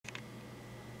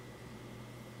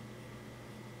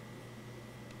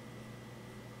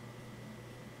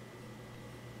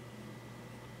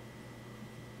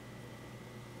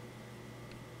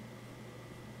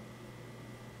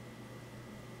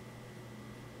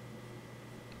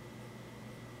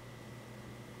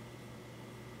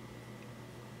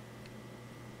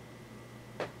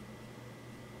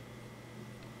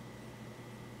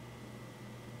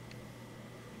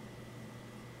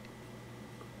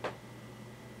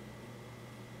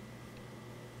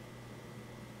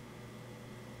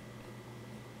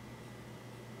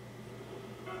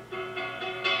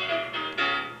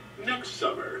next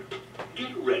summer,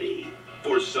 get ready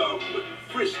for some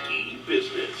frisky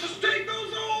business. Just take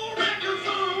those old records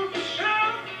on the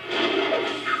shelf.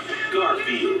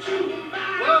 Gerfeild.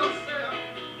 Well, Sarah.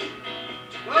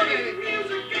 Well,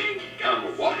 baby.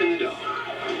 I'm walking the dog.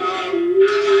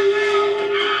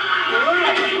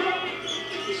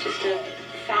 He's just a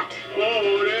fat,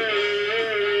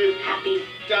 Loaded. happy,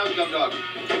 Down, dumb dog.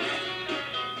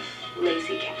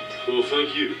 lazy cat. Well,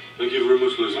 thank you. Thank you very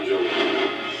much, ladies and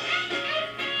gentlemen.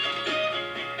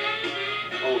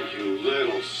 Oh, you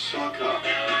little sucker.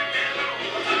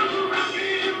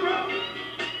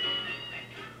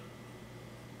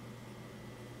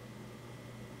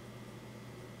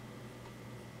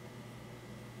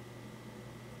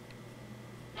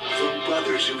 From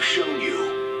brothers who've shown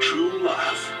you true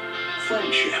love,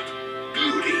 friendship,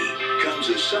 beauty comes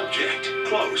a subject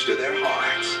close to their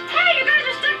hearts. Hey, you guys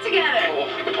are stuck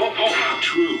together!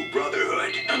 True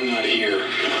brotherhood. I'm not here.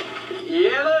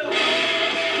 Yellow.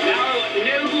 Now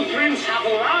noble prince have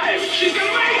arrived. She's gonna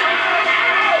make it!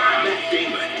 Matt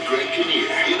Damon, Greg Kinnear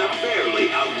in a fairly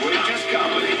outrageous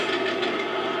comedy.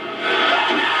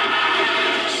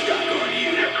 Stuck on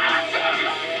you.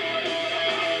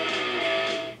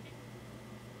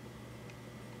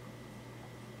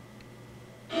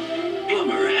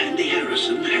 Plumber Andy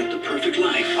Harrison had the perfect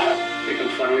life. Think I'm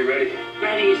finally ready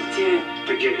Ready to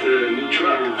to get the new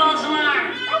truck. false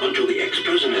alarm. Until the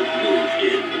ex-president moved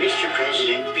in. Mr.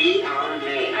 President, be our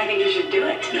man. I think you should do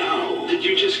it. Now, Did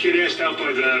you just get asked out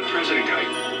by the president guy?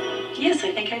 Yes,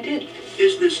 I think I did.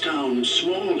 is this town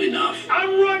small enough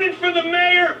I'm running for the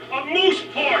mayor of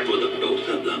Mooseport. for the both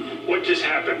of them? What just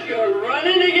happened? You're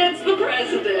running against the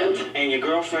president. And your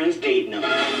girlfriend's dating him.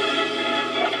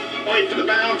 Wait for the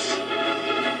bounce.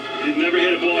 You've never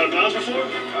hit a ball out of bounds before?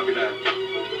 Copy that.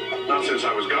 Not since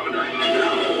I was governor.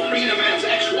 Now, Bringing a man's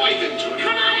ex-wife into it.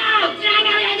 Come on out!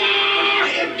 I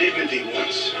had dignity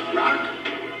once. Rock,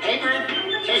 paper,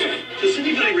 scissors. Does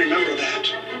anybody remember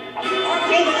that?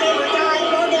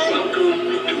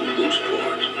 welcome to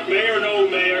Mooseport. Mayor or no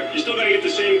mayor, you still gotta get the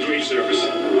same grief service.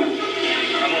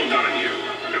 I'm all done on you.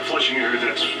 I'm flushing your hair,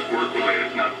 that's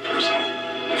work-related, not personal.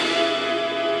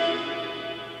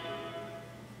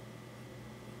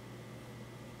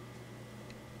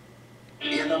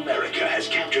 In America has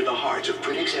captured the hearts of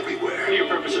critics everywhere. For your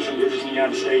purposes of business in the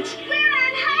United States. We're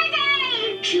on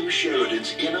highway! Jim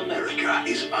Sheridan's In America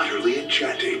is utterly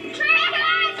enchanting.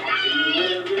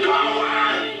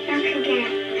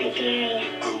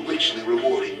 A richly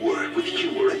rewarding work with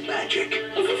humor and magic.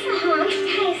 Is this a haunted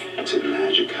house? It's a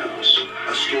magic house.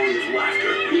 A story of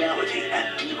laughter, reality,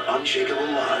 and deep, unshakable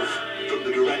love. From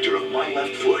the director of My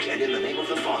Left Foot and In the Name of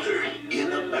the Father,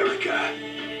 In America.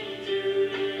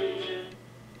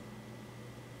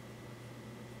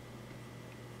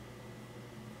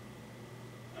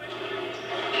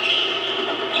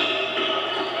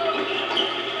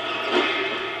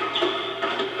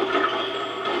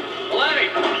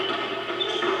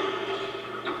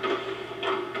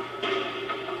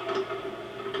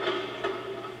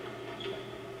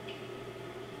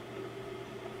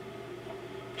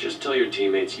 Just tell your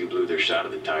teammates you blew their shot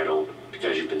at the title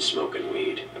because you've been smoking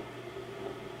weed.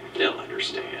 They'll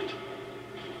understand.